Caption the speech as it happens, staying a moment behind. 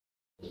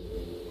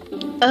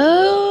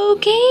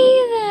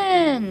Okay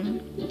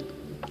then.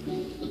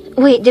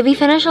 Wait, did we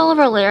finish all of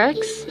our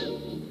lyrics?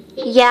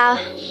 Yeah.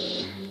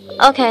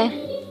 Okay.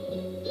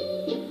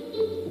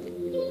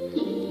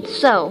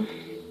 So,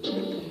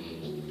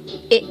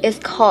 it is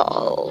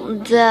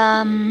called,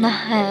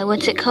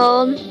 what's it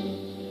called?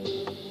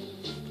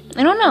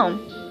 I don't know.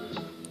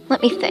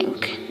 Let me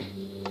think.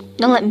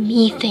 Don't let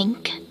me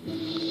think.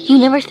 You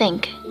never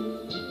think.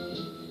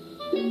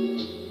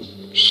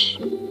 Shh.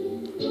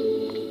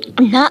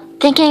 I'm not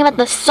thinking about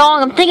the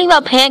song, I'm thinking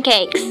about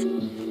pancakes.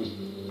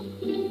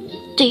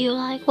 Do you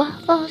like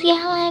waffles? Yeah,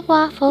 I like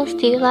waffles.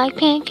 Do you like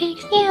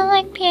pancakes? Yeah, I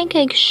like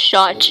pancakes.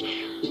 Shut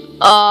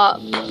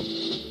up.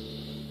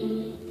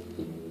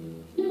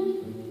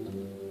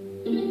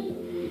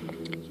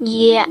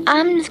 Yeah,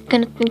 I'm just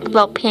gonna think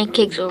about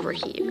pancakes over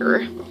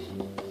here.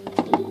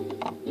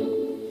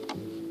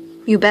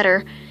 You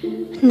better.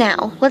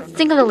 Now, let's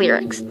think of the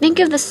lyrics. Think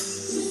of the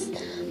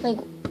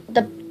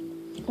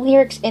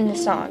lyrics in the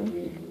song.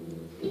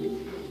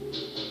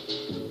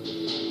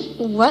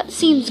 What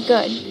seems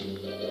good?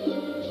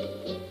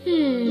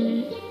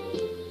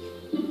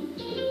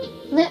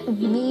 Let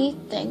me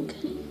think.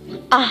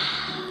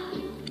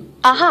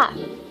 Aha!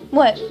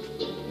 What?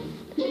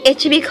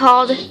 It should be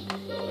called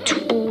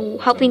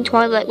Helping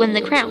Twilight Win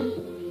the Crown.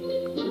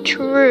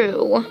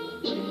 True.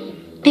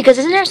 Because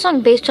isn't our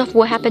song based off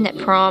what happened at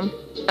prom?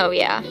 Oh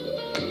yeah.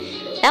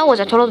 That was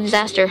a total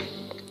disaster.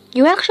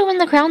 You actually won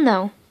the crown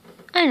though.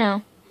 I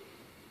know.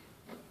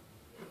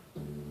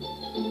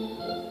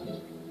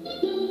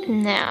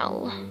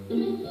 Now,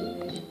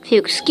 if you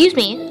excuse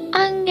me,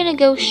 I'm gonna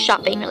go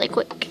shopping really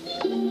quick.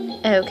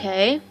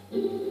 Okay.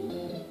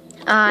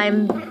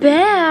 I'm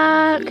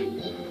back.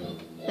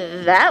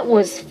 That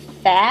was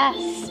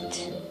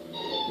fast.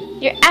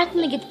 You're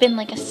acting like it's been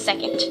like a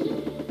second.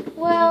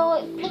 Well,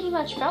 it pretty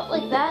much felt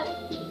like that.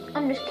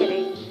 I'm just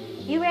kidding.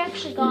 You were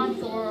actually gone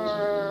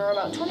for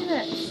about 20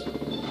 minutes.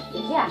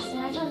 Yes, and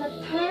I found the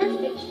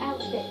perfect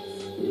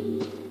outfits.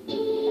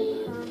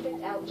 The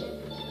perfect outfit.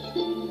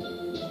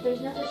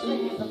 There's no such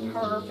thing as a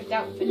perfect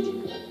outfit.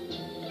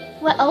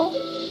 Well,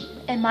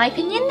 in my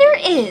opinion, there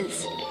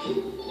is.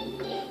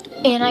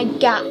 And I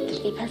got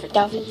the perfect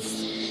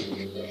outfits.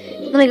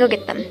 Let me go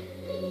get them.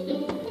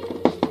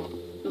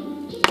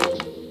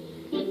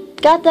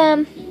 Got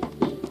them.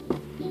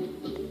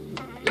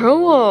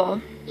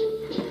 Cool.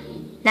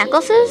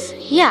 Necklaces?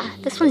 Yeah,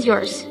 this one's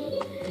yours.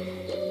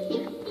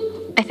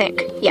 I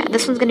think. Yeah,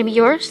 this one's gonna be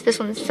yours. This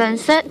one's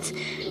sunset.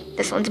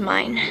 This one's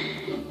mine.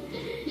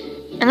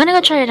 I'm gonna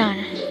go try it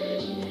on.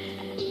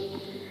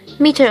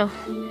 Me too.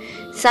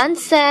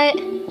 Sunset.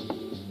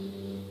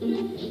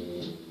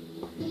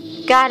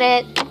 Got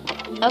it.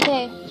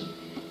 Okay.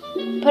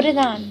 Put it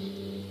on.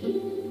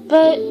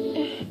 But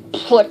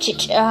put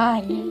it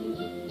on.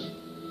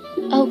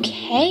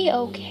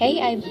 Okay,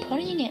 I'm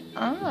putting it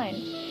on.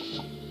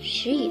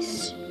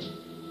 Jeez.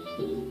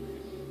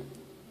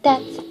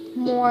 That's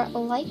more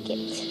like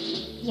it,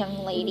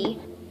 young lady.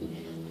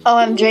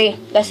 OMG,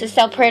 this is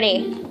so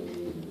pretty.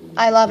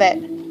 I love it.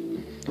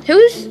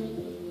 Who's?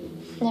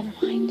 Never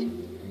mind.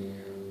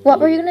 What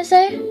were you gonna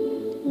say?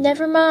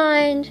 Never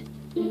mind.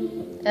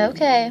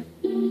 Okay.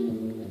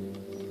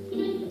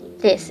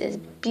 This is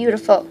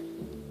beautiful.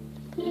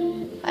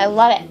 I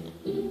love it.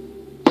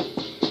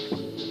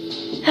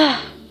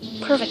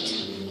 Perfect.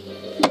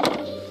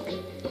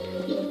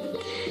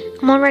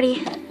 I'm all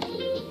ready.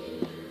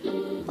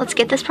 Let's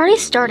get this party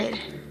started.